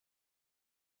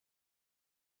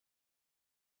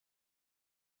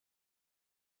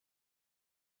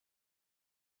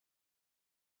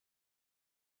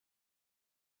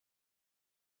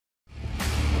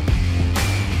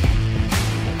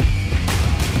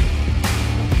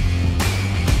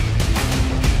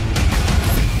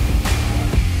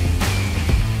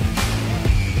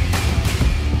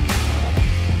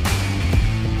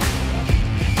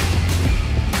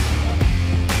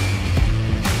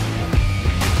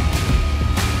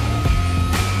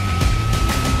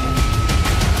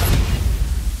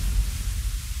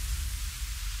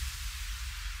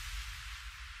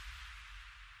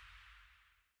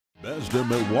the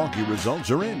Milwaukee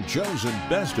results are in. Chosen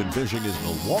best in fishing is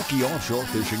Milwaukee Offshore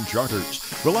Fishing Charters.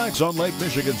 Relax on Lake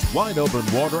Michigan's wide open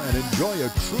water and enjoy a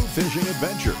true fishing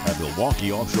adventure. At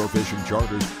Milwaukee Offshore Fishing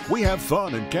Charters, we have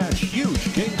fun and catch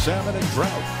huge king salmon and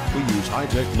trout. We use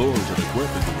high-tech lures and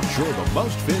equipment to ensure the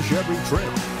most fish every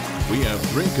trip. We have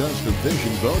 3 custom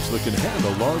fishing boats that can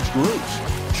handle large groups.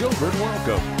 Children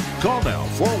welcome. Call now,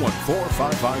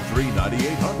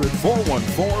 414-553-9800,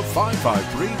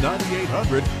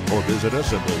 414-553-9800, or visit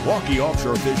us at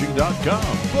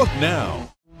MilwaukeeOffshoreFishing.com. Book now.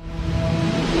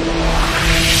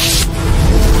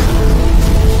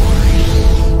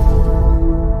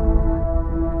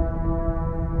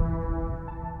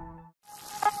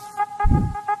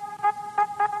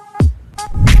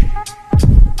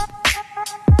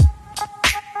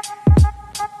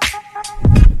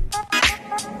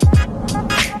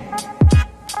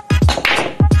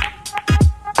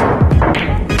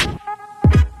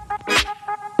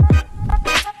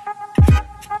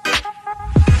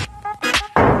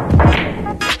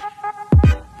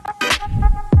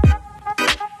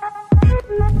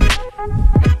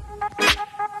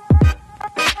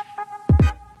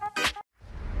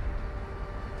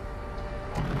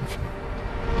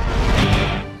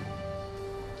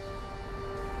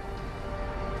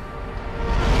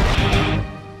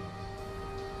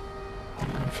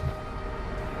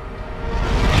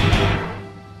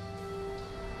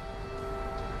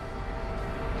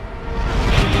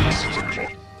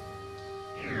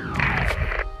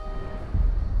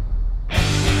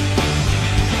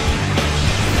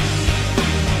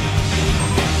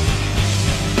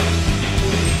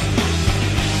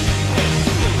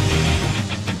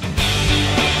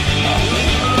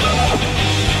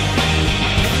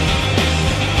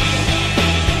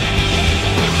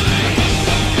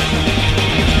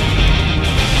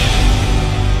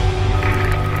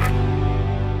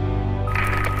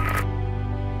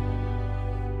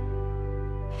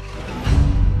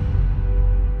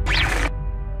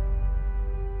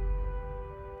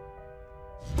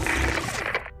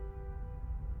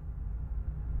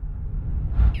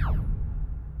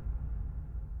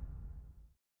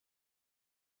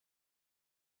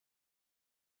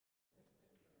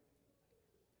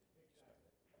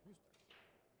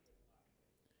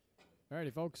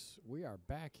 Alrighty, folks, we are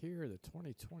back here, the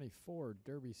 2024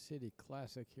 Derby City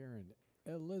Classic here in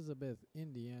Elizabeth,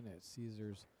 Indiana at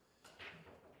Ceasars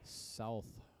South.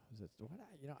 Is it what?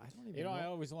 I don't even. I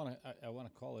always want to. I want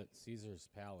to call it Caesar's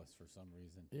Palace for some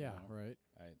reason. Yeah, right.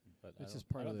 But It's just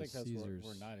I part don't of the think that's Caesars.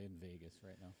 we're not in Vegas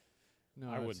right now. No,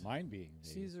 I wouldn't mind being in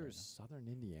Vegas Caesars right Southern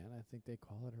Indiana, I think they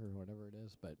call it, or whatever it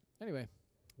is. But anyway,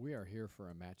 we are here for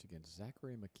a match against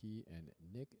Zachary McKee and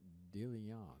Nick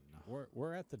DeLeon.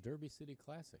 We're at the Derby City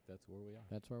Classic. That's where we are.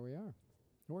 That's where we are.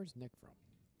 Where's Nick from?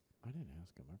 I didn't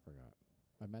ask him. I forgot.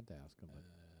 I meant to ask him. But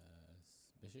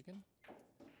Michigan?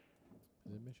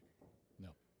 is it Michigan? No,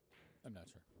 I'm not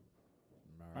sure.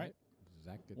 All right.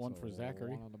 Zach gets one for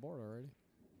Zachary. One on the board already.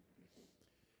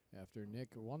 After Nick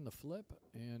won the flip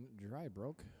and dry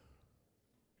broke.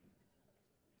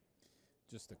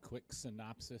 Just a quick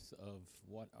synopsis of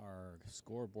what our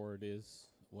scoreboard is,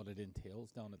 what it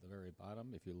entails down at the very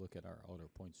bottom. If you look at our Outer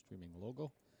Point Streaming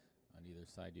logo, on either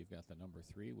side you've got the number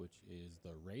 3, which is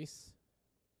the race.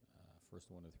 First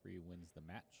one of 3 wins the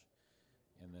match.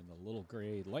 And then the little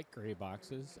gray, light gray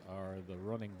boxes are the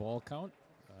running ball count.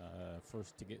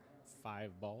 First to get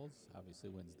 5 balls obviously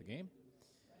wins the game.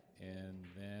 And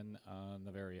then on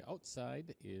the very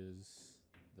outside is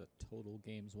the total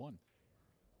games won.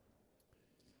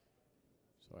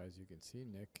 So as you can see,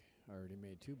 Nick already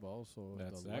made 2 balls. So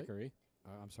that's Zachary.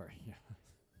 I'm sorry. Yeah.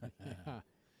 Yeah.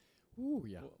 Ooh,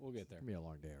 yeah. We'll get there. It's gonna be a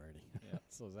long day already. Yeah.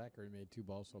 So Zachary made 2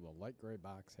 balls. So the light gray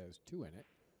box has 2 in it.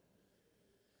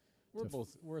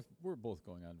 We're both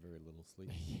going on very little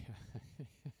sleep. Yeah.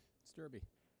 It's Derby.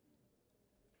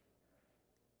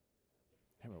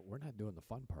 Hey, but we're not doing the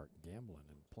fun part, gambling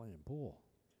and playing pool.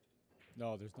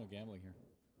 No, there's no gambling here.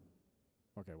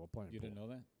 Okay, we'll play. You didn't know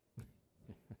that?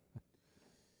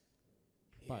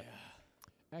 But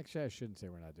actually, I shouldn't say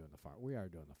we're not doing the fun. We are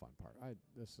doing the fun part.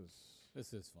 This is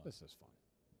fun. This is fun.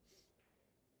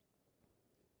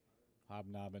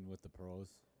 Hobnobbing with the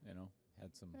pros,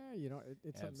 had some.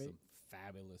 It's some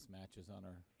fabulous matches on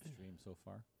our stream so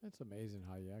far. It's amazing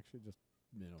how you actually just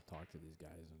talk to these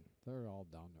guys, and they're all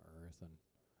down to earth, and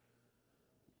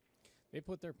they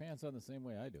put their pants on the same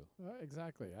way I do.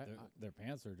 Exactly. Their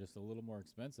pants are just a little more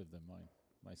expensive than mine.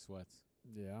 My sweats.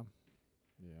 Yeah.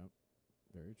 Yeah.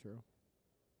 Very true.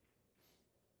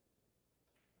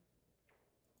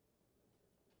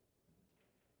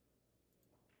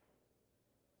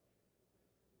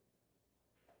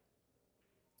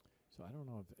 So I don't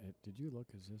know if did you look?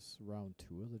 Is this round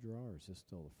 2 of the draw, or is this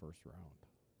still the first round?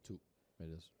 2. It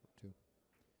is 2.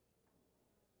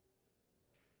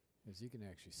 As you can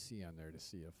actually see on there to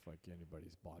see if like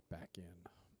anybody's bought back in.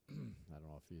 I don't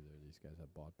know if either of these guys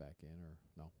have bought back in or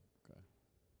no. Okay.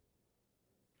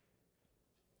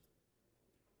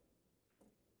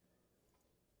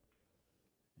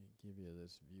 And give you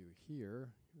this view here,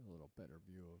 a little better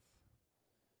view of.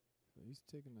 So he's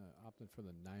taking opting for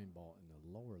the 9 ball in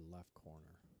the lower left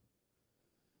corner.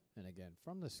 And again,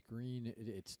 from the screen,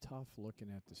 it's tough looking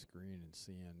at the screen and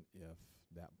seeing if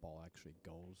that ball actually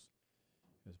goes.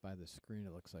 Because by the screen,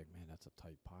 it looks like, man, that's a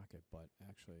tight pocket. But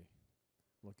actually,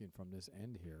 looking from this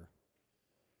end here,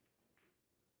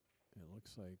 it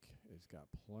looks like it's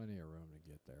got plenty of room to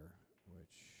get there,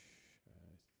 which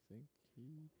I think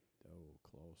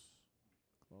close.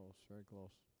 Close, very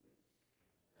close.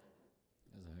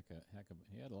 That's a heck of,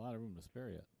 he had a lot of room to spare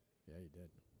yet. Yeah, he did.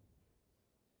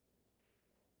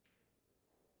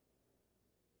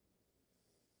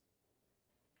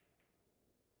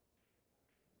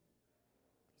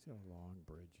 He's got a long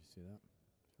bridge. You see that?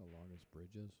 See how long his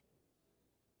bridge is?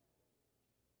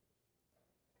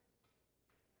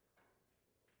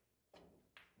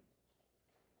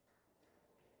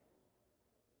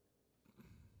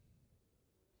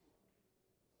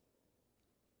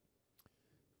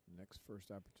 Next first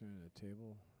opportunity at the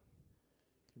table.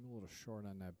 Came a little short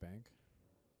on that bank.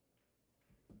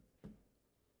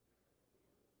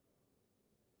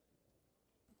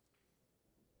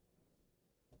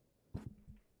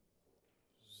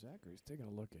 Zachary's taking a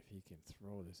look if he can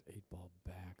throw this 8 ball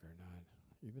back or not.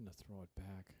 Even to throw it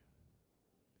back.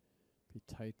 Be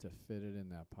tight to fit it in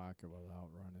that pocket without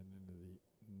running into the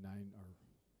 9 or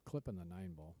clipping the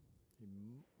 9 ball. He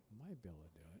might be able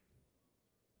to do it.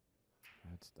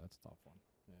 That's a tough one.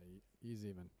 Yeah, he's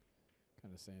even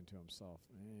kind of saying to himself,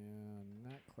 man,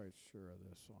 not quite sure of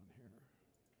this one here.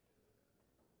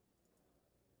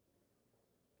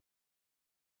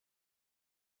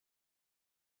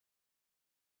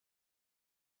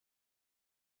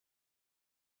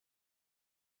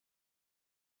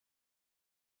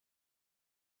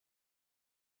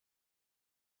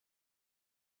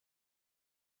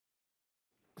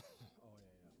 Oh,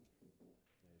 yeah.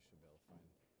 Yeah, you should be able to find.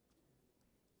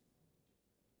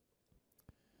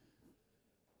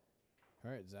 All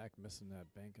right, Zach missing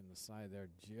that bank in the side there.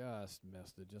 Just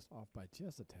missed it, just off by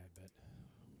just a tad bit.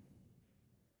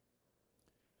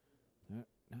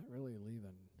 Not really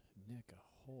leaving Nick a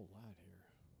whole lot here.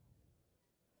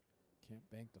 Can't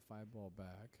bank the 5 ball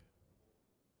back.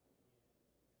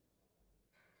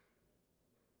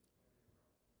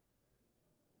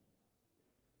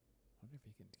 I wonder if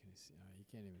he can he see? He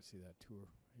can't even see that 2.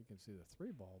 He can see the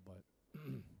 3 ball, but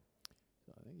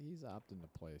so I think he's opting to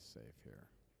play safe here.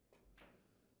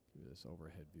 Give you this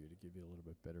overhead view to give you a little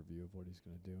bit better view of what he's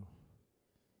going to do.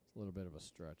 It's a little bit of a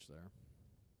stretch there.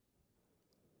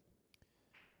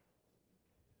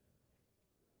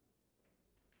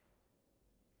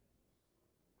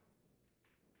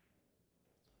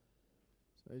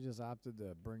 So he just opted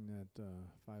to bring that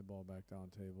 5 ball back down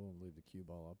table and leave the cue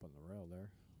ball up on the rail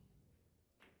there.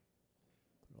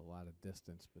 Put a lot of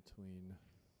distance between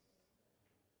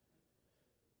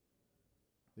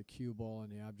the cue ball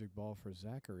and the object ball for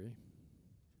Zachary.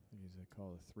 He's going to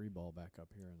call the 3 ball back up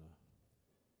here in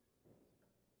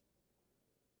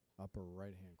the upper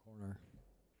right-hand corner.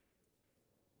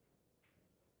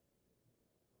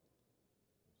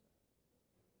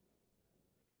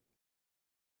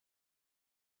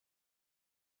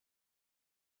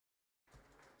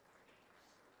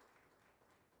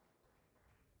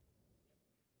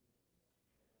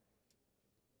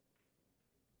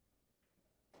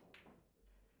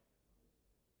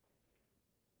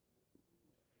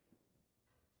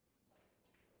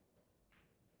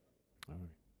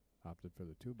 Opted for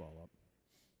the 2 ball up.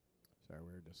 Sorry, we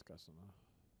were discussing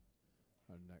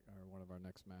one of our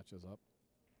next matches up.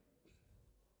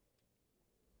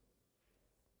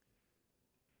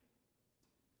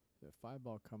 The 5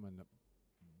 ball coming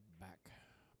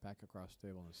back across the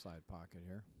table in the side pocket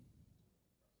here.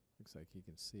 Looks like he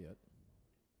can see it.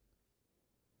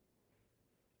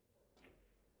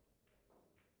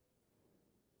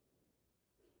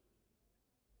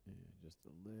 And just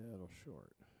a little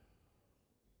short.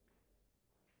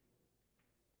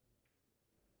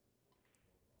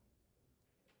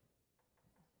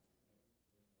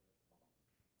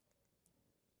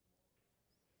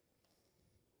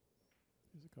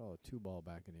 He's a call a 2 ball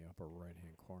back in the upper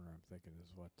right-hand corner. I'm thinking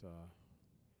is what the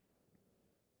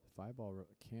 5 ball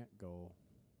can't go.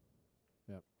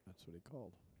 Yep, that's what he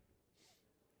called.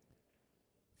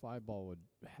 5 ball would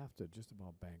have to just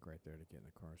about bank right there to get in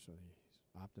the corner, so he's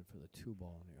opting for the 2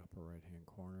 ball in the upper right-hand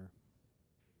corner.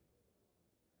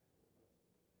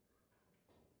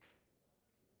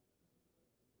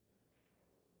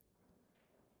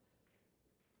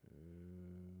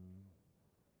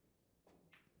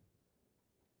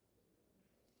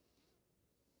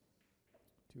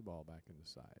 Two ball back in the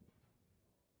side.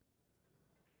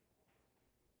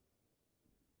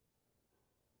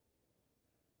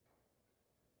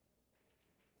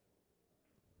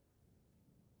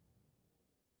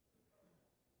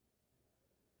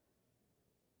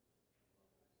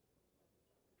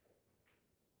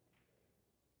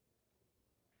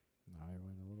 Now he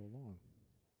went a little long.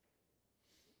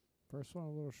 First one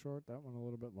a little short, that one a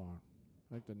little bit long.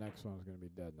 I think the next one is going to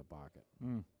be dead in the pocket.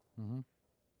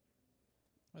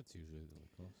 That's usually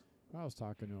the close. I was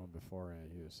talking to him before,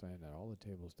 and he was saying that all the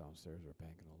tables downstairs are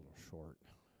banking a little short.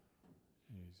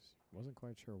 And he wasn't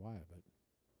quite sure why, but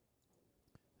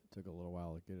it took a little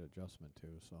while to get adjustment to.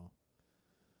 So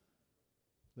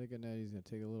thinking that he's going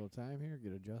to take a little time here,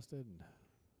 get adjusted, and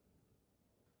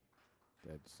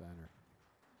dead center.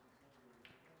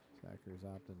 Zachry's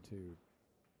opting to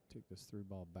take this 3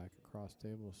 ball back across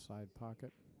table, side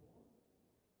pocket.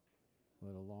 A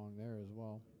little long there as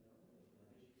well.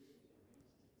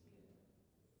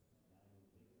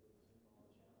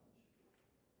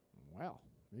 Well,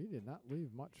 he did not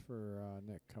leave much for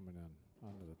Nick coming in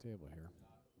onto the table here.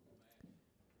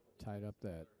 Tied up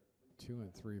that 2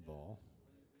 and 3 ball.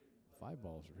 5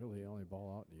 ball's really the only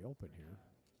ball out in the open here.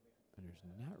 And there's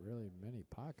not really many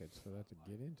pockets for that to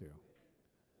get into.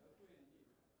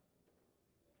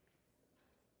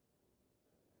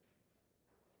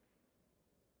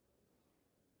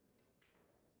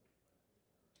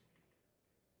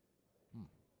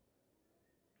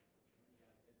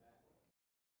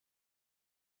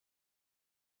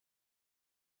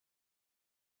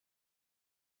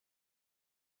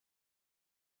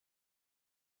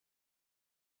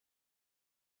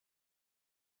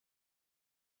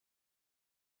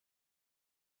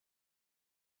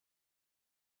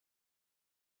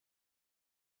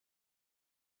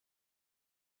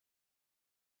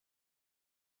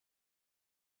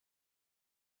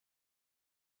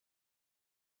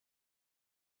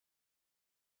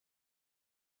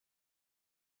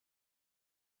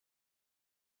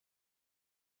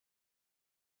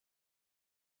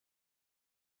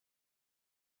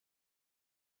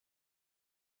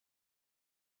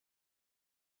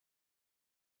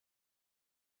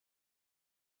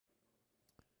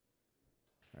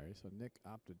 All right, so Nick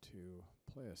opted to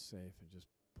play a safe and just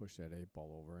push that 8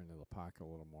 ball over into the pocket a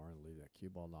little more and leave that cue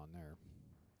ball down there.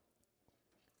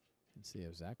 And see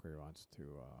if Zachary wants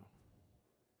to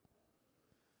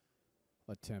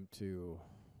attempt to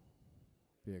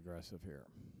be aggressive here.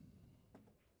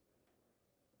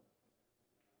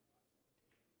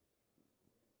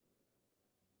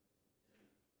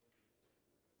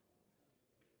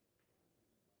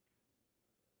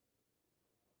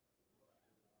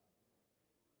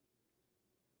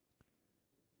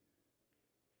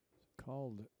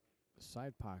 Called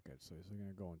side pocket, so he's going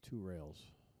to go in 2 rails.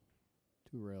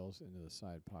 2 rails into the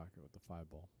side pocket with the 5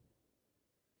 ball.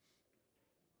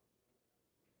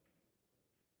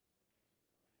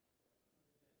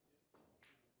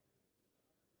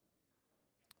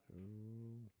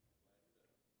 Ooh.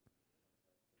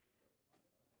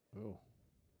 Oh.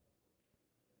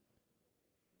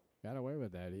 Got away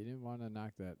with that. He didn't want to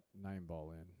knock that 9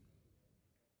 ball in.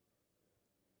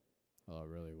 Well, it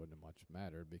really wouldn't have much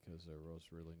mattered because there was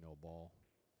really no ball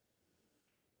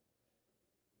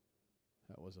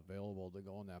that was available to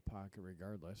go in that pocket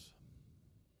regardless.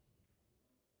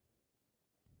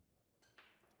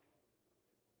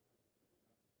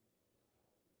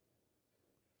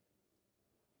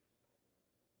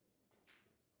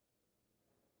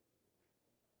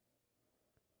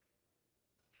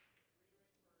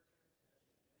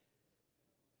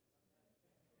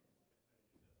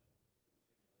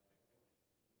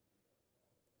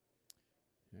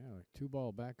 Yeah, like 2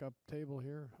 ball backup table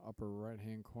here, upper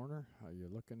right-hand corner. You're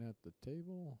looking at the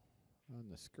table on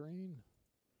the screen.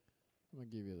 I'm going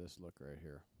to give you this look right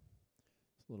here.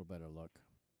 It's a little better look.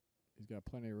 He's got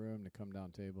plenty of room to come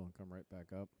down table and come right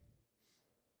back up.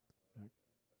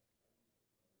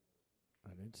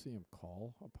 I didn't see him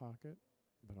call a pocket,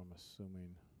 but I'm assuming,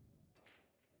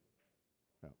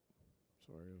 yep, that's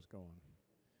where he was going.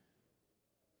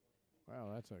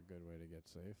 Wow, that's a good way to get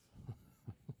safe.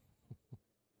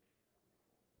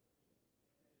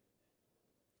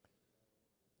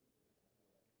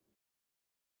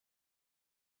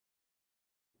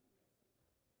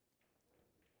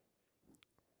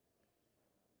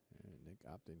 And Nick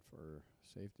opting for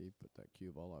safety. Put that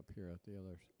cue ball up here at the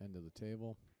other end of the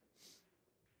table.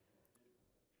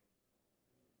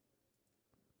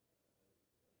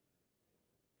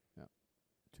 Yep.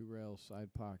 2 rails,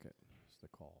 side pocket is the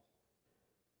call.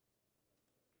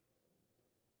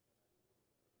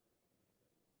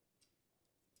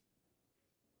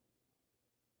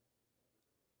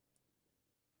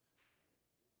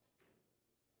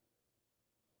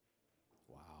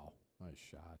 Wow. Nice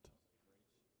shot.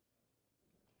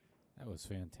 That was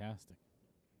fantastic.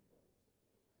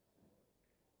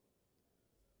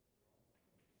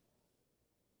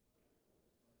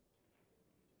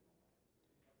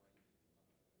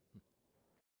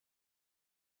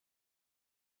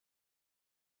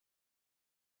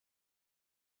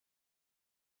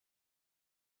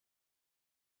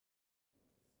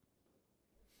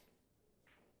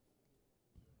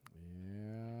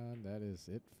 And that is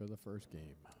it for the first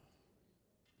game.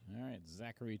 All right,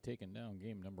 Zachary taking down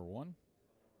game number 1.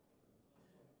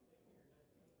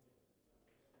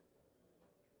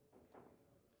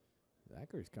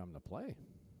 Zachary's come to play.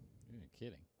 You're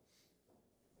kidding.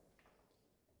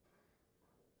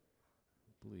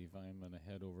 I believe I'm going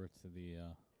to head over to the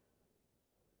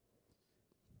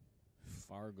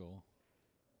Fargo.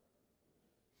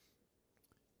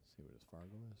 See what his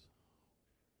Fargo is.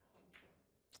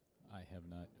 I have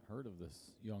not heard of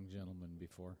this young gentleman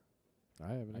before.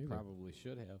 I haven't either. Probably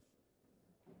should have.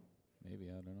 Maybe,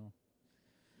 I don't know.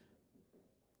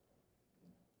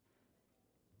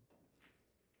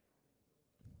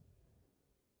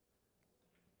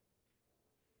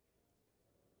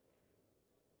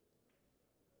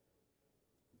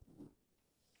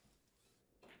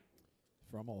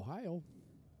 From Ohio.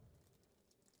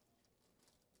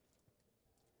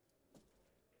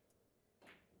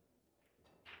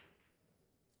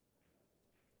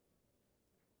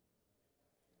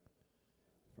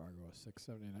 Fargo is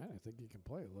 679. I think he can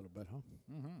play a little bit, huh?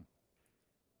 Mm-hmm.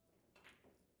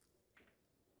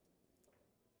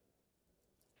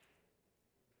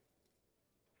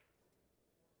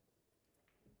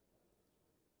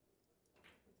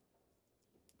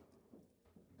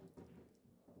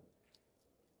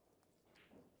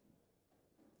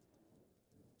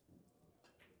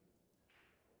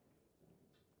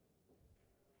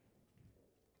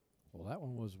 Well, that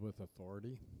one was with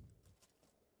authority.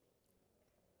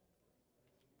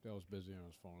 Dale's busy on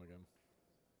his phone again.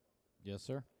 Yes,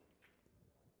 sir.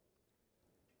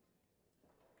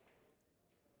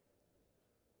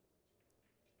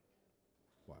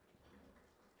 What?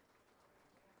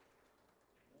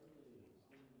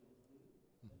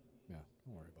 Yeah,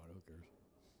 don't worry about it. Who cares?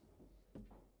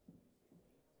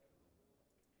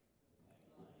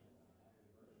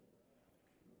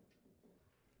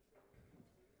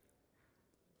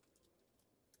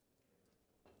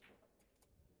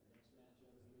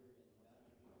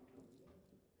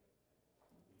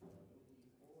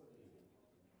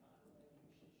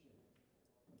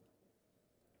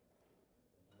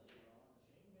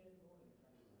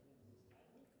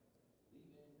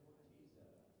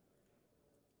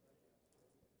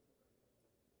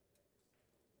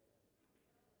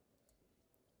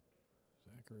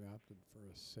 Zachary opted for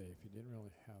a safe. He didn't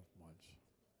really have much.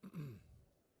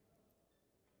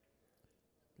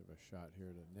 Give a shot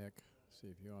here to Nick. See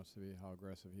if he wants to be, how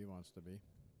aggressive he wants to be.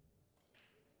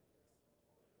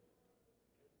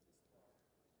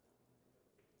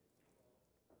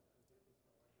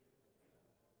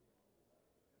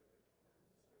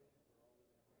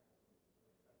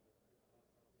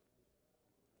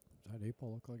 Does that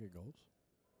 8-ball look like it goes?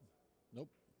 Nope.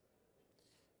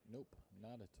 Nope,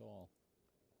 not at all.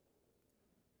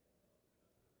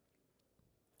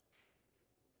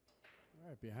 All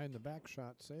right, behind the back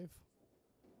shot, safe.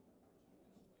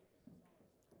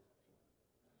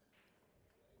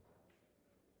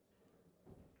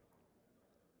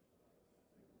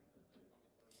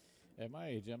 At my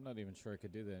age, I'm not even sure I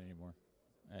could do that anymore.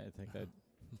 I think I'd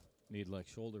need like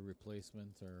shoulder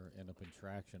replacement or end up in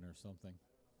traction or something.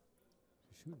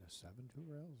 Is he shooting a 7 2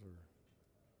 rails or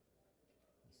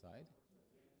Side?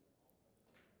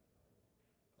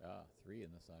 3 in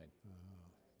the side.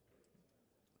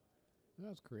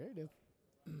 That's creative.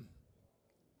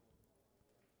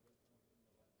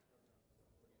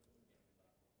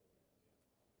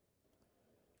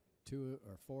 2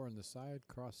 or 4 on the side,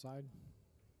 cross side.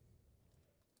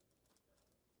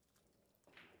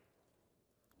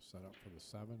 Set up for the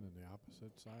 7 in the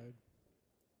opposite side.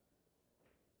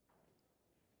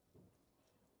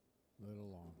 Little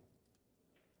long.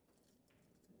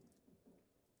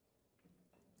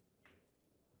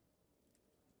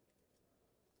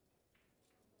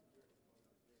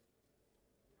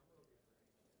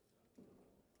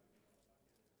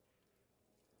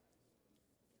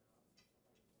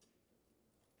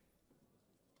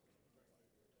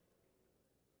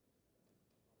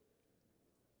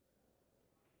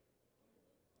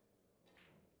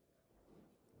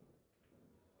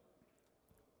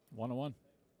 1-1.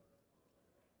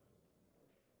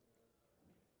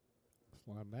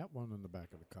 Slam that one in the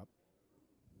back of the cup.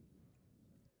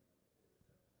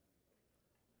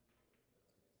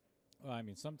 Well, I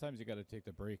mean, sometimes you got to take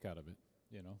the break out of it,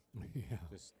 you know. Yeah.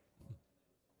 Just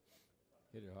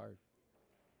hit it hard.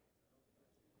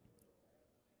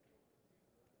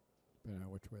 Depending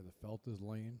on which way the felt is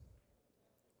laying,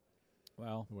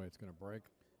 Well, the way it's going to break.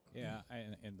 yeah,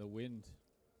 and the wind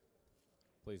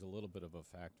plays a little bit of a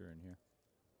factor in here.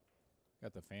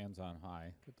 Got the fans on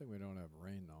high. Good thing we don't have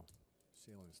rain, though.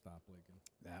 Ceiling stopped leaking.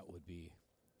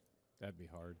 That'd be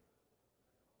hard.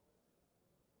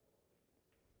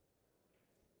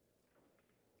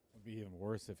 Would be even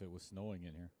worse if it was snowing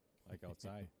in here, like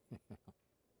outside.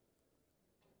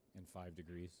 And 5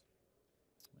 degrees.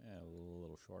 Yeah, a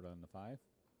little short on the 5.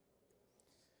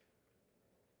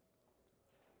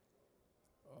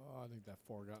 Oh, I think that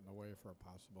 4 got in the way for a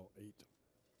possible 8.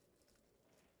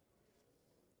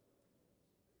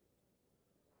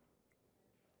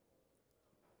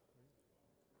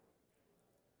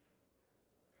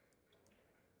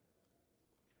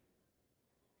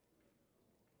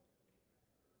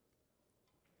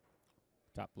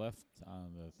 Top left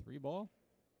on the 3 ball.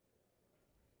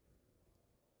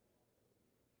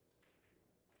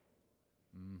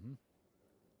 Mm-hmm.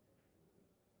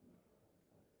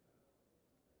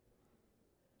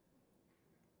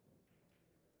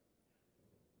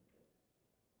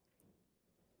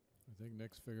 I think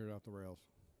Nick's figured out the rails.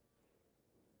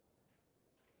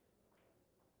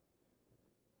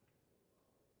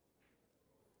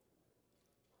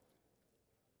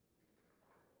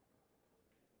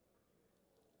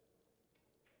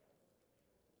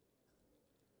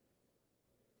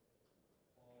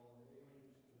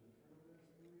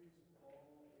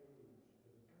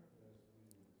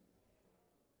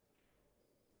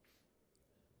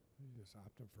 He just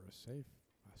opting for a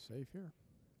safe here.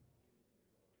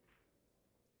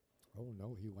 Oh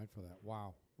no, he went for that.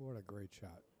 Wow, what a great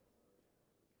shot.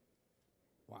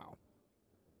 Wow.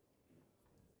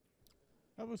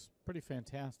 That was pretty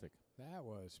fantastic. That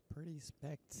was pretty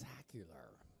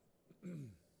spectacular.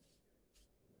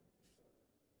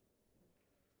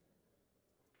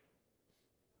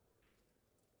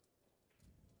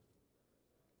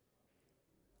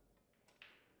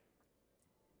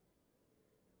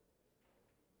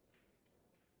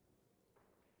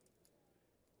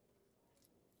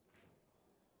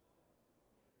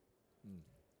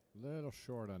 Little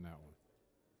short on that one.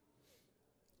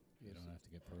 You don't have to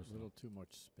get A personal. little too much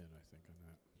spin, I think, on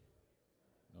that.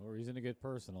 No reason to get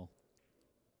personal.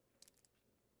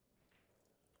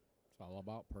 It's all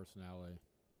about personality.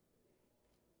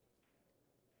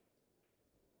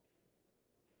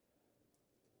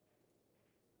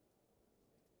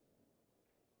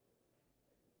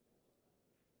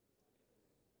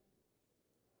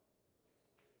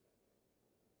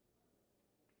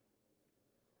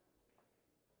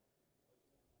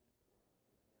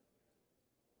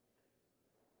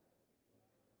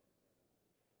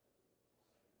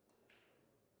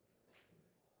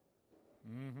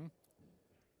 Mm-hmm.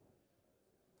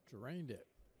 Drained it.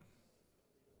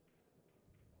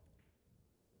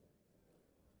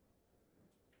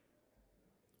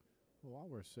 Well, while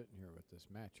we're sitting here with this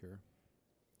match here,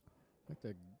 I'd like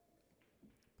to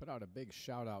put out a big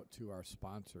shout out to our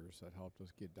sponsors that helped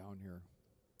us get down here.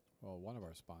 Well, one of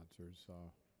our sponsors,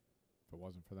 if it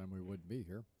wasn't for them, we wouldn't be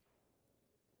here.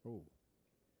 Oh,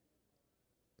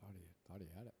 thought he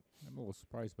had it. I'm a little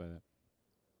surprised by that.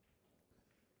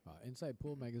 Inside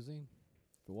Pool Magazine.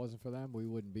 If it wasn't for them, we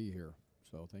wouldn't be here.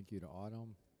 So thank you to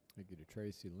Autumn. Thank you to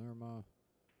Tracy Lerma.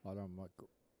 Autumn,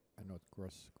 I know it's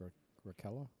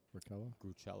Grucella.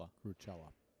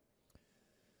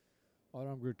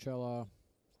 Autumn Grucella.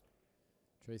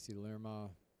 Tracy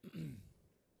Lerma. And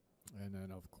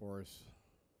then, of course,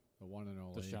 the one and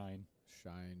only. The Shine.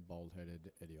 Shine,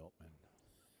 bald-headed Eddie Altman.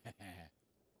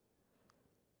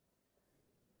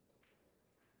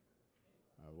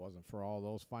 If it wasn't for all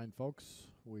those fine folks,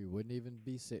 we wouldn't even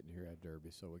be sitting here at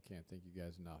Derby, so we can't thank you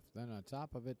guys enough. Then on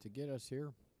top of it, to get us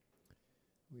here,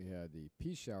 we had the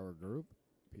Pechauer group,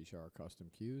 Pechauer Custom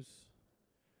Cues,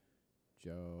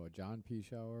 John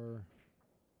Pechauer,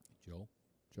 Joe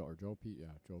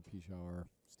Pechauer,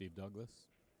 Steve Douglas,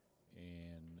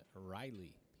 and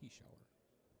Riley Pechauer.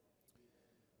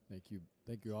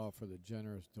 Thank you all for the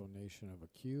generous donation of a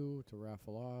cue to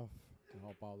raffle off to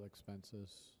help all the expenses.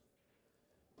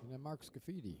 And then Mark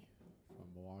Scafidi from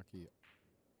Milwaukee.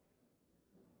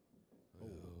 Oh,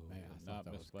 man, I thought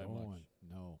that was by going. much.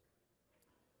 No.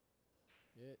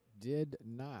 It did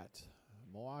not.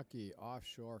 Milwaukee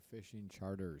Offshore Fishing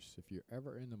Charters. If you're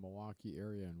ever in the Milwaukee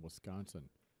area in Wisconsin,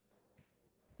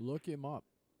 Look him up.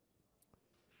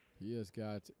 He has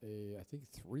got I think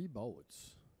 3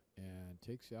 boats and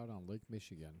takes you out on Lake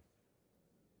Michigan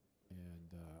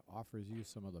and offers you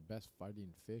some of the best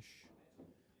fighting fish.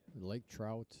 Lake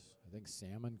trout. I think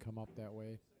salmon come up that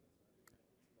way.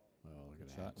 Oh, look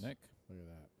at Shot, that. Nick. Look at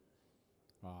that.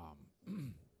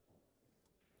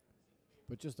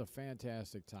 But just a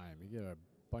fantastic time. You get a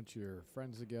bunch of your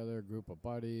friends together, group of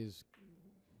buddies,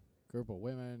 group of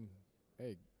women.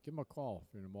 Hey, give them a call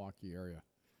if you're in the Milwaukee area.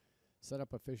 Set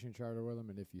up a fishing charter with them,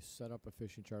 and if you set up a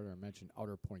fishing charter and mention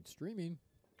Outer Point Streaming,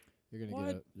 you're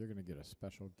gonna get a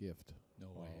special gift. No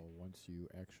way. Once you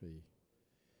actually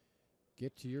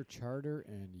get to your charter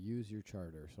and use your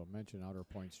charter. So mention Outer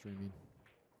Point Streaming.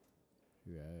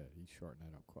 Yeah, he's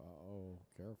shortening that up. Oh,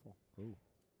 careful. Ooh.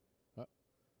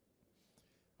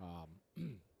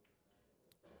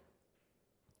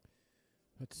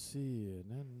 Let's see, and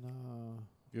then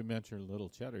You mentioned little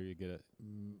cheddar, you get it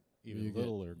even you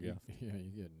littler gift. Yeah,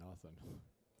 you get nothing.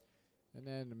 And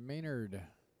then Maynard,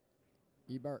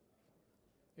 Ebert.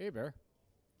 Hey, Bear.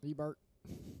 Ebert.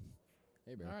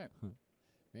 Hey, Bear. All right.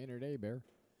 Maynard Bear,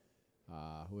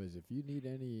 who is, if you need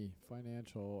any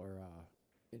financial or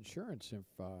insurance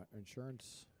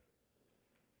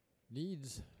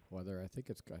needs, whether I think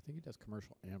he does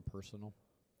commercial and personal,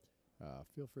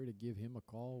 feel free to give him a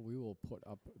call. We will put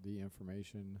up the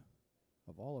information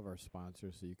of all of our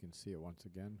sponsors so you can see it once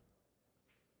again.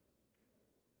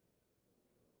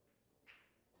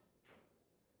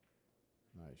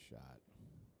 Nice shot.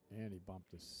 And he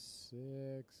bumped to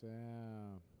 6.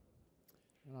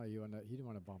 No, he didn't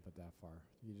want to bump it that far.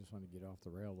 He just wanted to get off the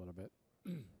rail a little bit.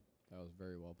 That was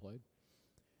very well played.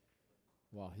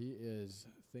 While he is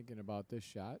thinking about this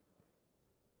shot,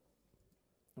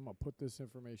 I'm going to put this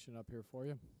information up here for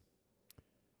you.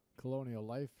 Colonial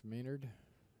Life, Maynard.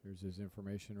 There's his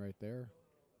information right there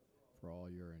for all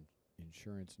your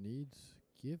insurance needs.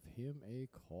 Give him a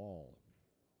call.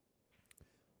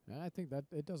 And I think that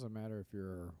it doesn't matter if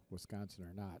you're Wisconsin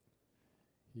or not.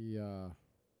 I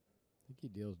think he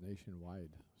deals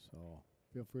nationwide, so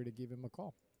feel free to give him a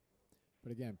call.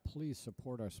 But again, please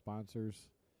support our sponsors.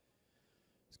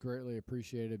 It's greatly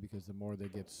appreciated because the more they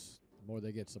get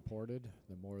supported,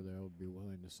 the more they'll be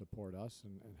willing to support us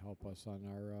and help us on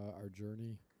our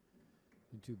journey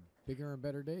into bigger and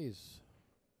better days.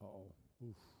 Uh-oh.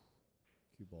 Oof.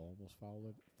 Cue ball almost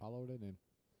followed it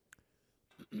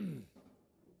in.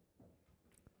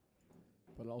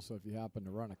 But also, if you happen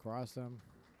to run across them,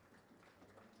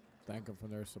 thank them for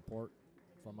their support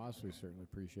from us. We certainly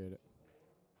appreciate it.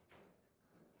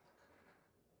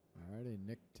 All righty,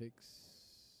 Nick takes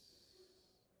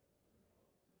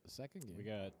the second game. We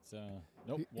got,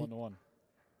 1-1.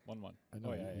 1-1. I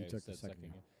know, he took the second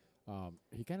game.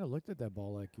 He kind of looked at that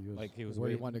ball like he was where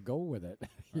he wanted to go with it,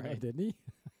 didn't he?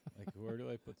 Like, where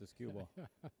do I put this cue ball?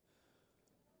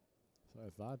 So I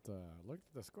thought, looked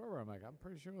at the score. I'm like, I'm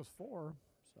pretty sure it was 4.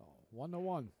 So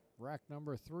 1-1. Rack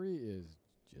number 3 is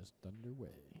just underway.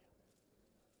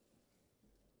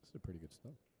 This is pretty good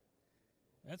stuff.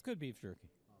 That's good beef jerky.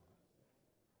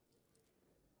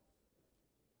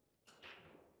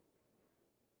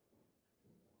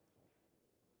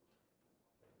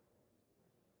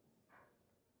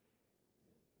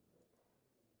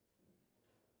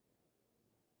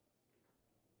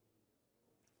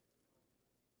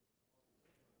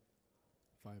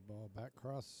 Five ball back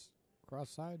cross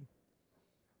side.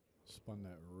 Spun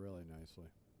that really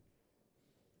nicely.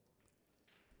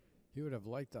 He would have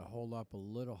liked to hold up a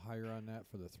little higher on that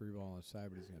for the 3 ball on the side,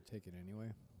 but he's going to take it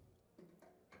anyway.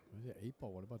 What is it, 8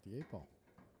 ball? What about the 8 ball?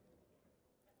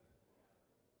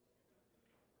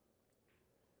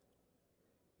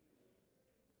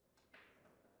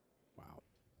 Wow.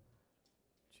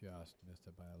 Just missed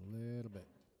it by a little bit.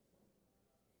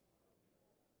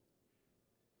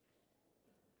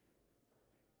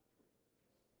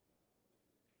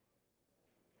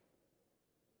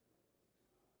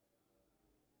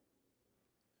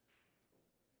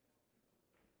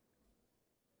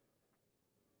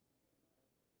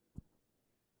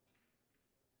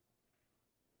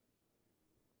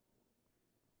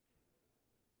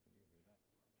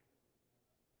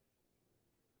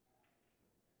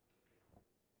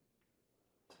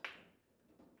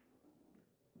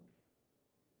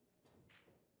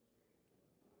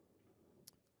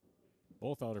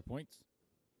 Both outer points.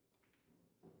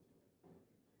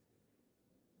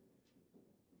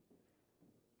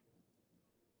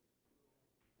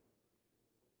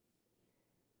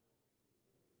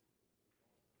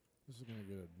 This is going to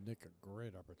get Nick a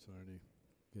great opportunity.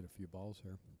 Get a few balls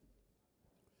here.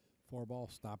 4 ball,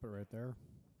 stop it right there.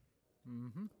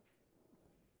 Mm-hmm.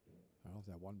 I don't know if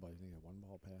that one ball, you think that one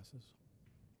ball passes?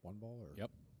 One ball or?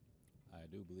 Yep. I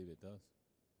do believe it does.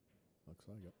 Looks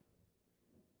like it.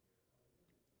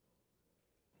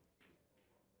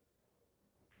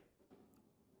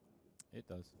 It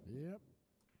does. Yep.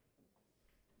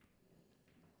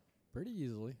 Pretty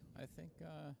easily. I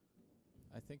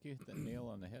think you hit the nail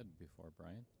on the head before,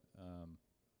 Brian.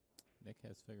 Nick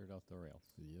has figured out the rails.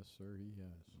 Yes, sir, he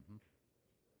has. Mm-hmm.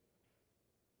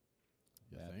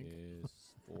 You That think? is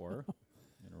 4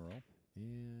 in a row.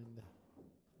 And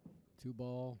 2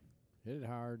 ball. Hit it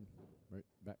hard. Right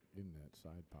back in that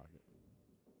side pocket.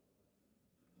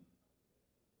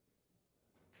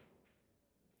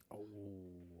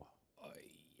 Oh.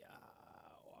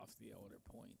 Off the outer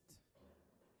point.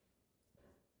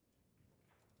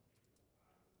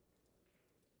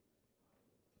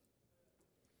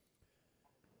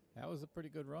 That was a pretty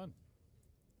good run.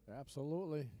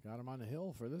 Absolutely. Got him on the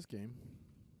hill for this game.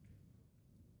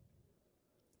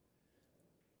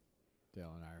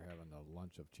 Dale and I are having the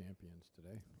lunch of champions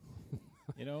today.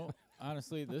 You know,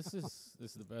 honestly, this is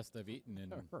the best I've eaten in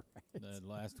Right. the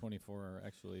last 24,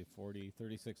 actually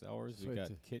 36 hours. Just We've wait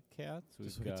got Kit Kats.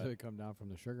 Just We've wait till got we come down from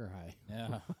the sugar high.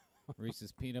 yeah,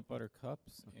 Reese's peanut butter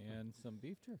cups and some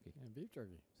beef jerky. And beef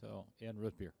jerky. So and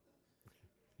root beer.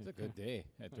 It's a good day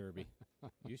at Derby.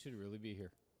 You should really be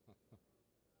here.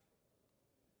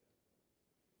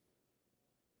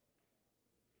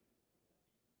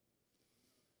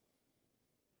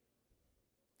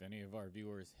 If any of our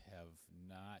viewers have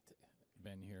not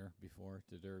been here before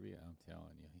to Derby, I'm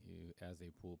telling you, as a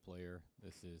pool player,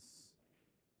 this is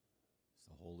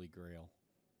the holy grail.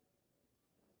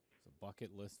 It's a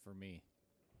bucket list for me.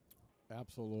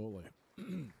 Absolutely.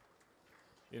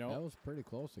 You know, That was pretty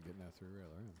close to getting that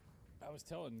 3-railer in. I was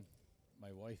telling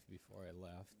my wife before I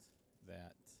left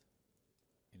that,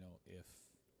 you know, if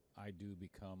I do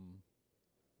become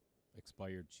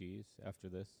expired cheese after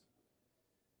this,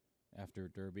 after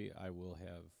Derby, I will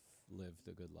have lived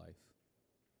a good life.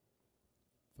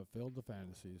 Fulfilled the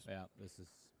fantasies. Yeah, this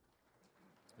is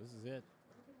it.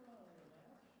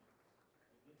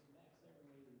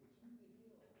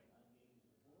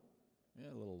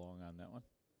 Yeah, a little long on that one.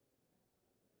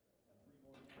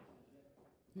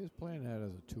 He was playing that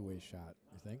as a 2-way shot,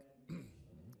 you think?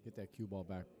 Get that cue ball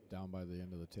back down by the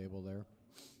end of the table there.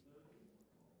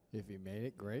 If he made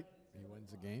it, great. He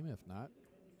wins the game. If not,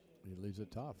 he leaves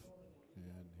it tough.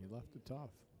 And he left it tough.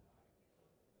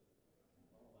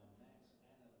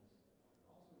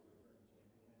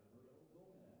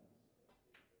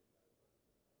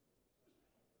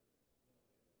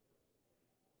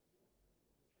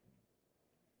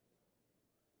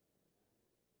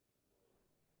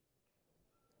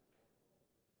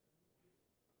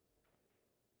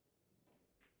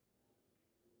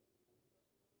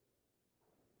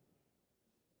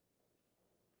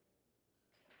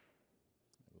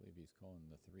 I believe he's calling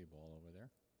the 3 ball over there.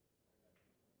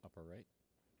 Upper right.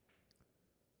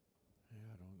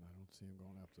 Yeah, I don't see him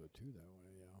going after the 2 that way,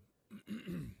 yeah.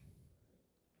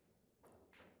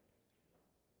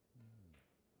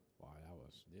 Wow, that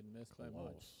was Didn't miss close. by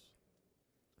much.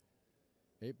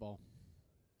 8 ball.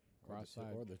 Cross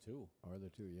side. Or the 2. Or the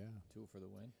 2, yeah. 2 for the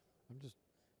win. I'm just...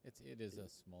 It is a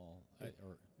small,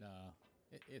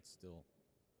 it's still,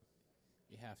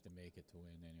 you have to make it to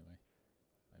win anyway.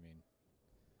 I mean,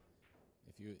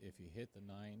 if you hit the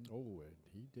 9. Oh,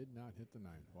 he did not hit the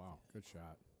 9. Wow, good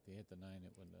shot. If you hit the 9,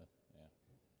 it wouldn't have, yeah.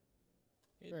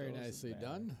 It Very doesn't nicely matter.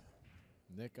 done.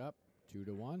 Nick up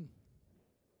 2-1.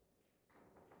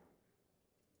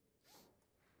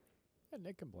 And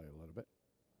Nick can play a little bit.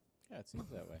 Yeah, it seems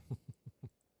that way.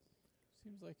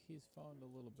 Seems like he's found a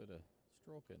little bit of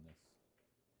stroke in this.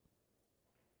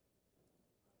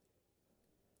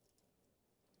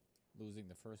 Losing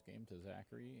the first game to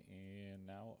Zachary, and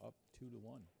now up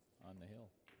 2-1 on the hill.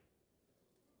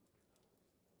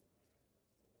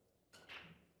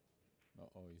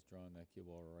 Uh-oh, he's drawing that cue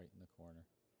ball right in the corner.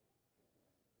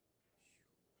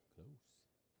 Close.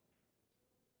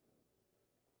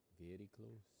 Very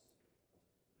close.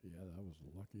 Yeah, that was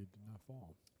lucky it did not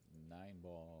fall. 9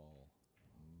 ball,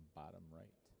 bottom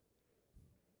right.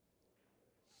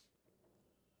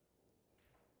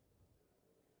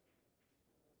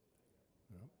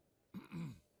 Yep.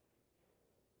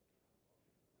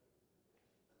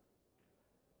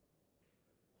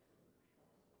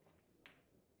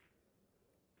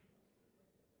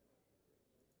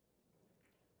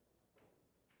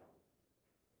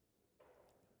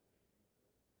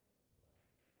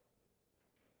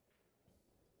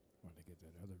 Want to get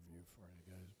that other view for you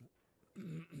guys, but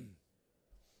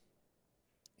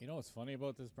You know what's funny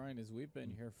about this, Brian, is we've been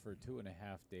here for 2.5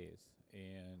 days,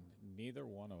 and neither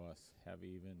one of us have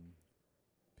even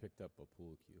picked up a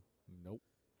pool cue. Nope.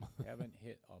 Haven't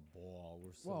hit a ball.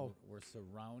 We're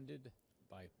surrounded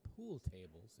by pool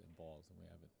tables and balls, and we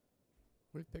haven't.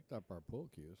 We've picked up our pool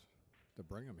cues to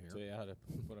bring them here. So you had to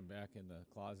put them back in the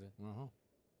closet.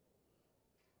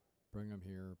 Bring them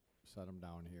here, set them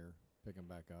down here, pick them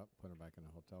back up, put them back in the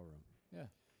hotel room. Yeah.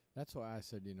 That's why I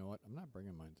said, you know what, I'm not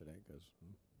bringing mine today because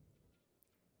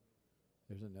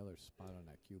there's another spot on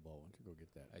that cue ball. Why don't you go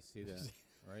get that? I see that.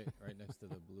 right next to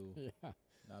the blue. Yeah.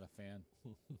 Not a fan.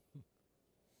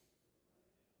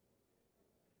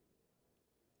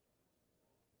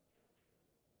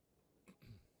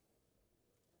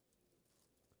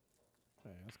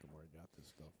 I ask him where he got this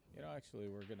stuff. You know, actually,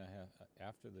 we're going to have,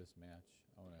 after this match,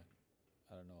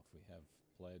 I don't know if we have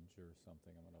pledge or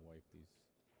something. I'm going to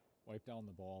wipe down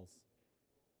the balls.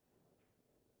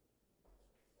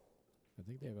 I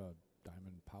think they have a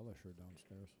diamond polisher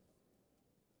downstairs.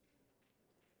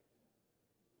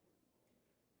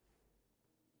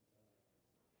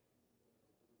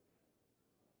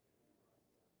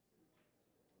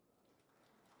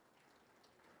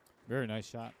 Very nice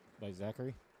shot by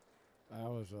Zachary. That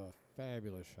was a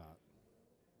fabulous shot.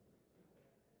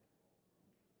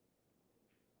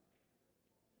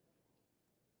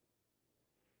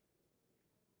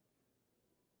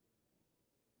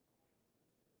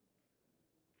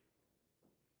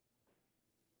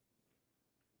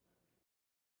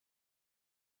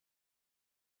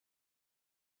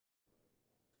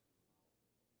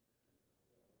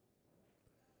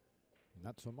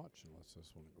 Not so much unless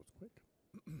this one goes quick.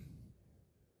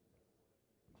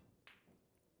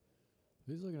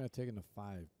 He's looking at taking the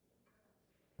 5.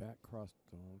 Back cross.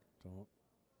 Don't.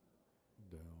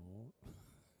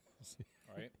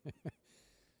 All right.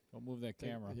 Don't move that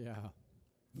camera. Yeah.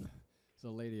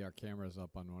 So, lady, our camera's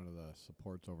up on one of the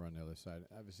supports over on the other side.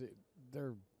 Obviously,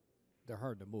 they're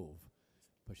hard to move,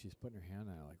 but she's putting her hand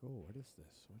on it like, oh, what is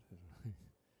this? What is it?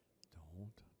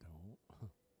 Don't.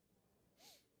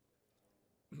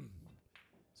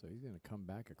 So he's going to come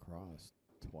back across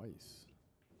twice.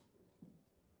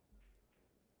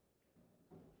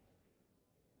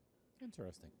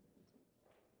 Interesting.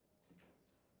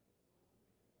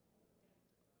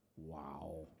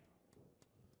 Wow.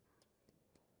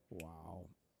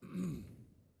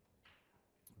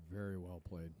 Very well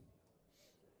played.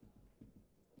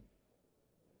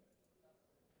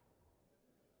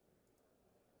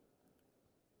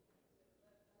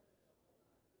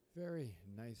 Very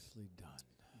nicely done.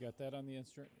 You got that on the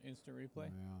instant replay?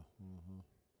 Yeah.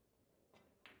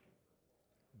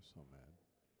 I'm so mad.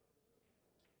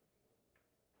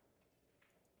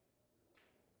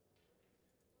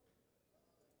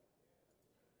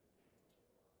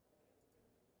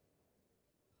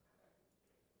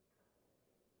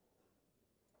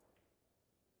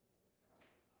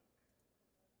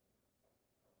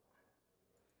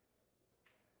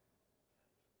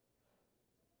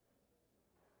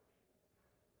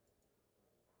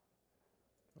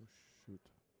 Oh, shoot.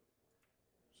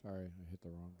 Sorry, I hit the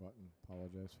wrong button.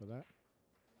 Apologize for that.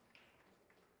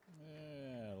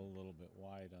 A little bit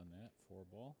wide on that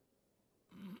 4-ball.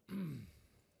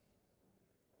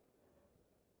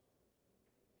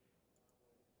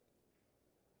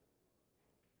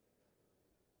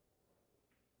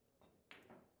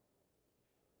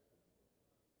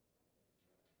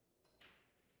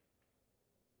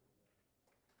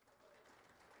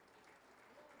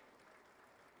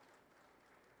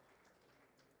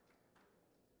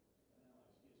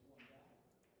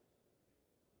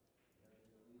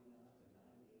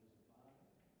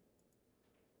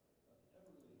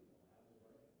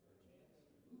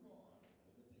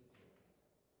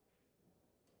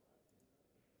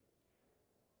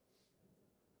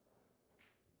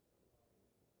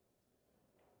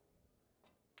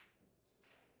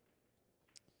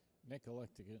 Nick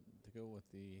elected to go with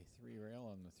the 3 rail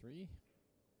on the 3.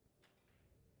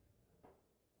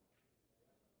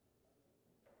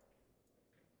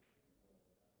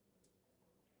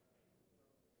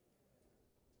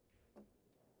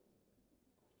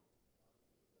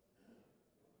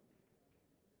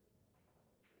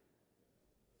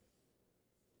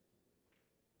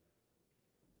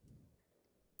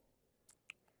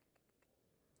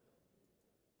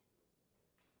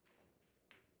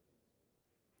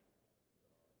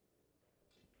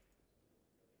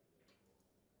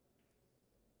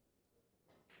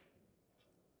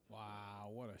 Wow,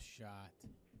 what a shot.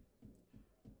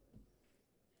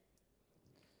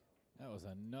 That was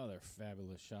another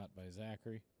fabulous shot by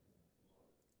Zachary.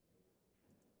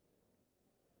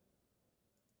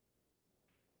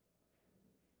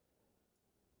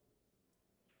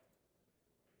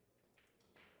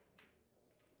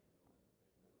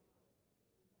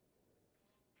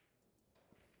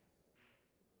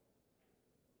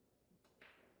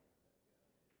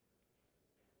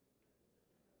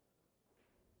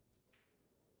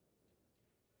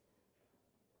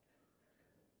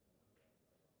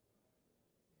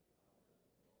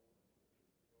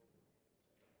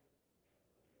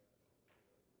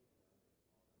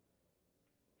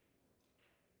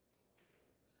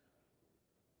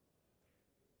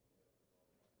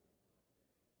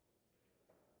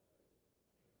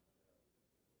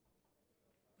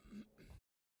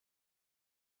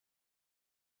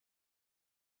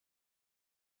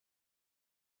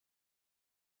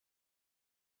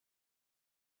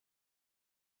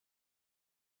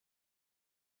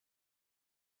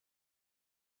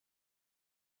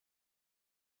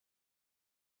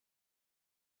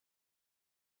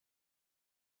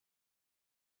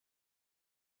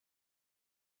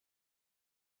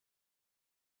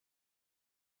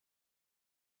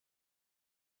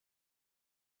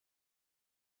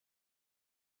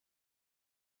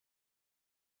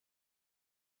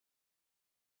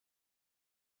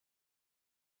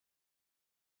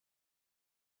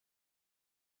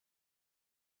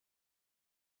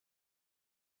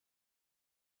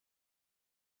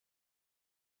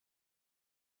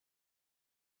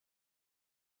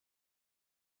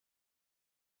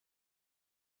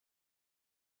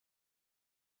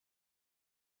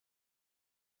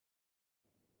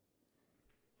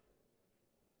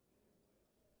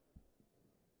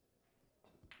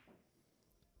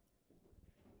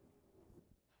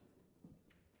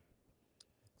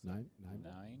 Nine ball.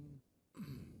 9.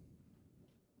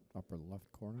 Upper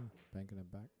left corner, banking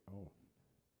it back. Oh.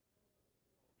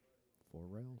 4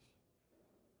 rails.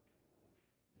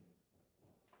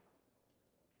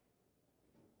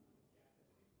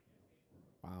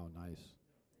 Wow, nice.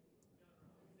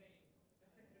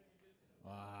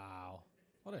 Wow.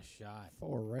 What a shot.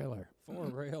 4 railer. 4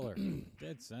 railer.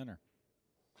 Dead center.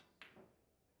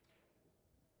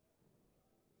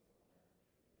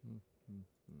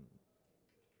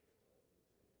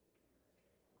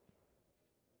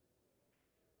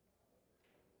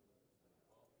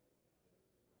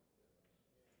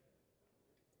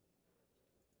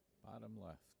 Bottom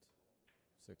left.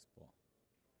 6 ball.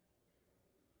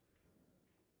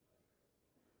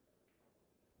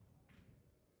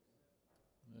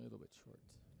 A little bit short.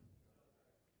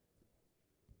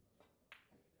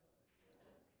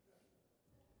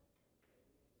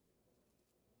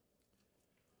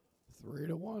 Three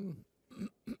to one.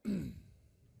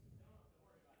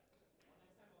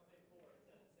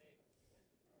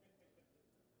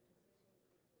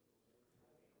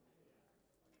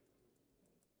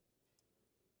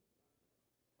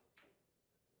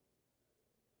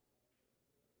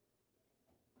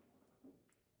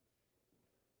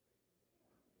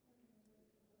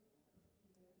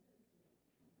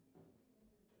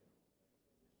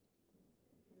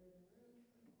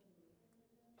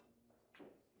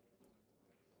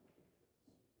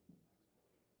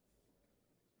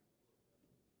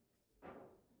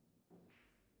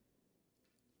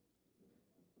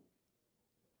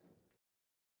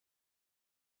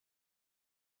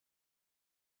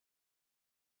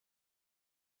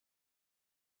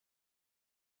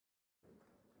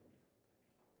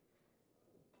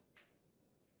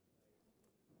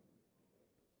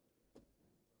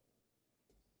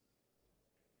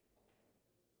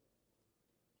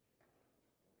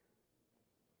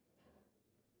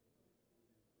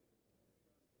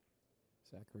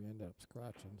 Zachary ended up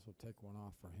scratching, so take one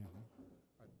off for him.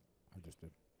 I just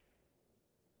did.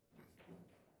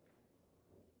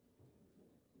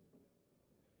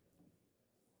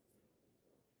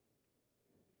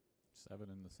 Seven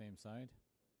in the same side.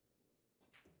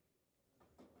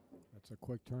 That's a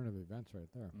quick turn of events right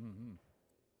there. Mm-hmm.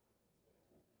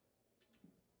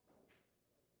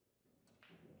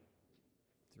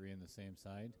 Three in the same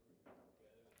side.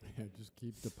 Just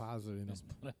keep depositing them. Just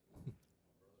put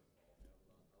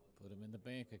them in the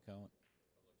bank account.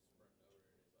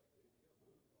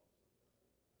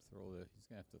 He's gonna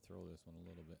have to throw this one a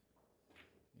little bit.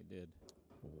 He did.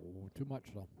 Oh, too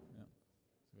much though. Yeah,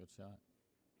 it's a good shot.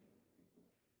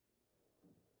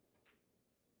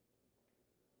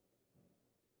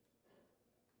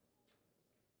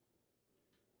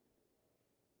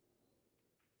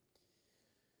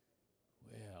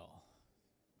 Well,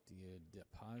 do you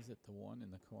deposit the one in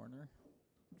the corner?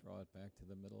 Draw it back to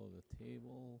the middle of the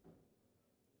table.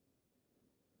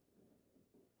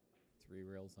 3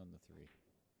 rails on the 3.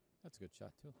 That's a good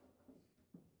shot, too.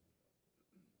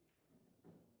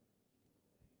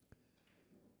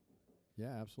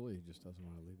 Yeah, absolutely. He just doesn't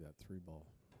want to leave that 3 ball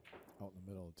out in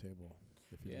the middle of the table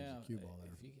if he leaves a cue ball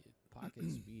there. If you get pocket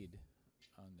speed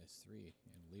on this 3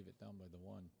 and leave it down by the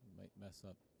 1, you might mess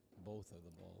up both of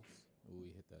the balls. Ooh,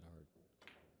 he hit that hard.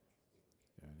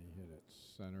 Yeah, and he hit it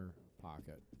center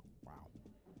pocket. Wow.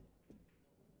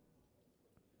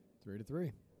 3 to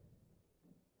 3.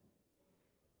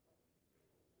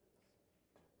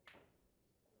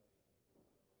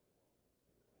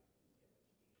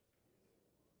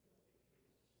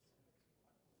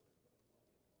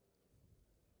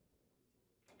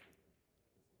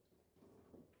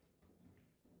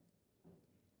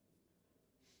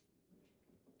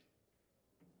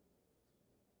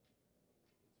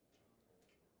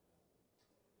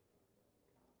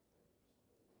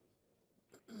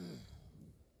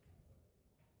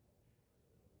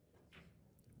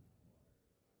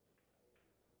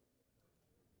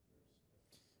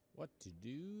 What to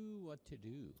do, what to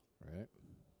do. Right.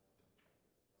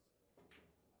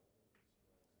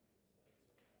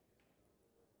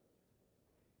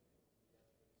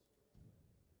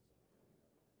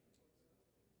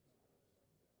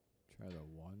 Try the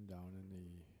 1 down in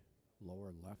the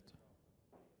lower left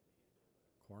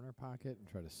corner pocket and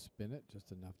try to spin it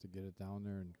just enough to get it down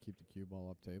there and keep the cue ball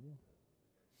up table.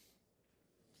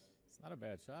 It's not a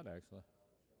bad shot, actually.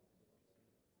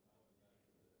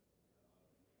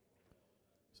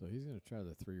 So he's going to try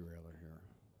the 3 railer here.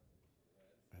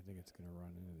 I think it's going to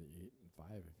run into the 8 and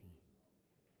 5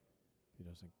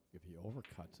 if he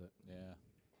overcuts it. Yeah.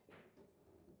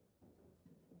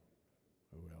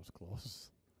 Oh, that was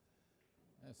close.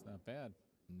 That's not bad.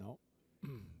 Nope.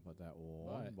 But that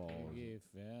one ball. He gave,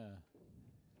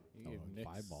 he gave Nick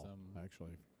 5-ball, some.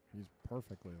 actually. He's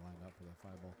perfectly lined up for the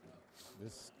 5-ball.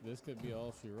 This could be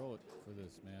all she wrote for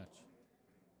this match.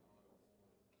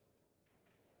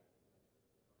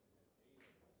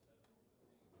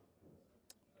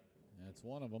 That's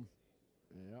one of them.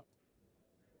 Yep.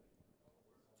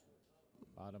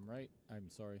 Bottom right. I'm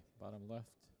sorry. Bottom left.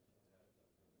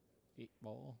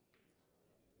 8-ball.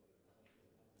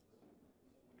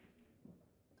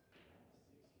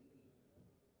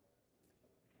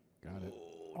 Got it.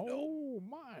 Oh,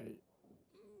 my.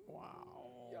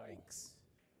 Wow. Yikes.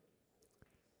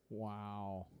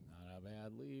 Wow. Not a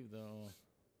bad leave, though.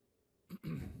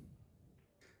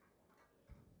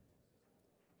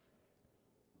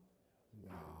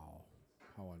 Wow.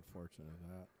 How unfortunate is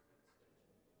that?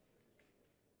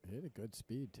 Hit a good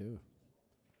speed, too.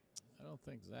 I don't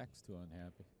think Zach's too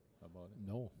unhappy about it.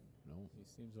 No. He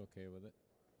seems okay with it.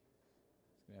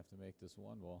 He's going to have to make this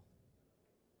 1-ball.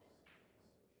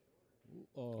 Ooh,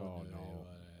 oh, no.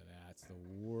 That's the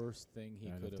worst thing he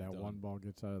could have done. If that 1-ball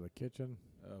gets out of the kitchen.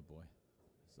 Oh, boy.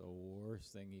 It's the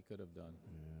worst thing he could have done.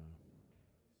 Yeah.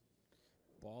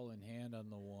 Ball in hand on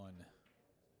the 1.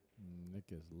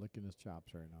 Nick is licking his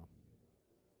chops right now.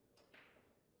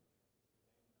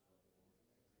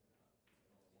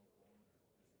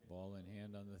 Ball in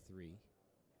hand on the 3.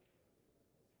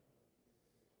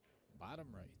 Bottom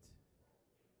right.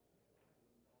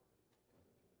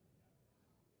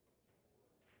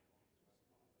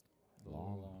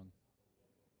 Long.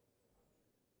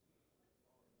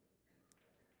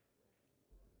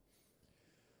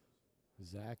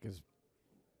 Zach is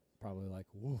probably like,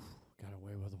 woof, got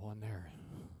away with one there.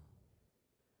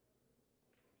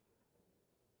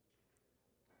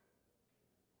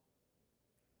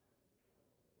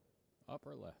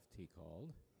 Upper left, he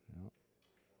called. Yep.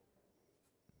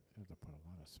 You have to put a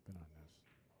lot of spin on this.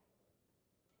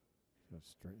 So it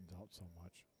straightens out so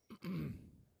much.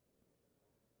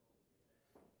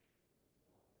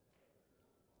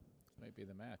 This might be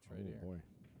the match right here. Oh, boy.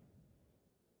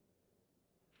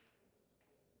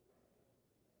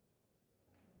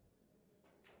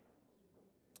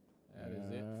 That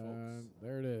is it, folks.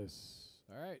 There it is.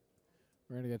 All right.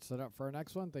 We're going to get set up for our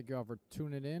next one. Thank you all for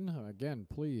tuning in. Again,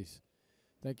 please,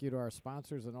 thank you to our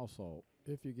sponsors. And also,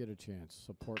 if you get a chance,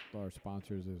 support our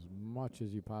sponsors as much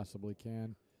as you possibly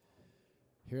can.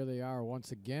 Here they are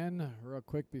once again, real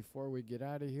quick before we get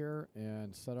out of here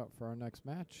and set up for our next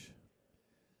match.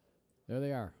 There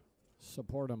they are.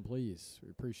 Support them, please. We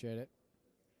appreciate it.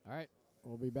 All right.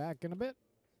 We'll be back in a bit.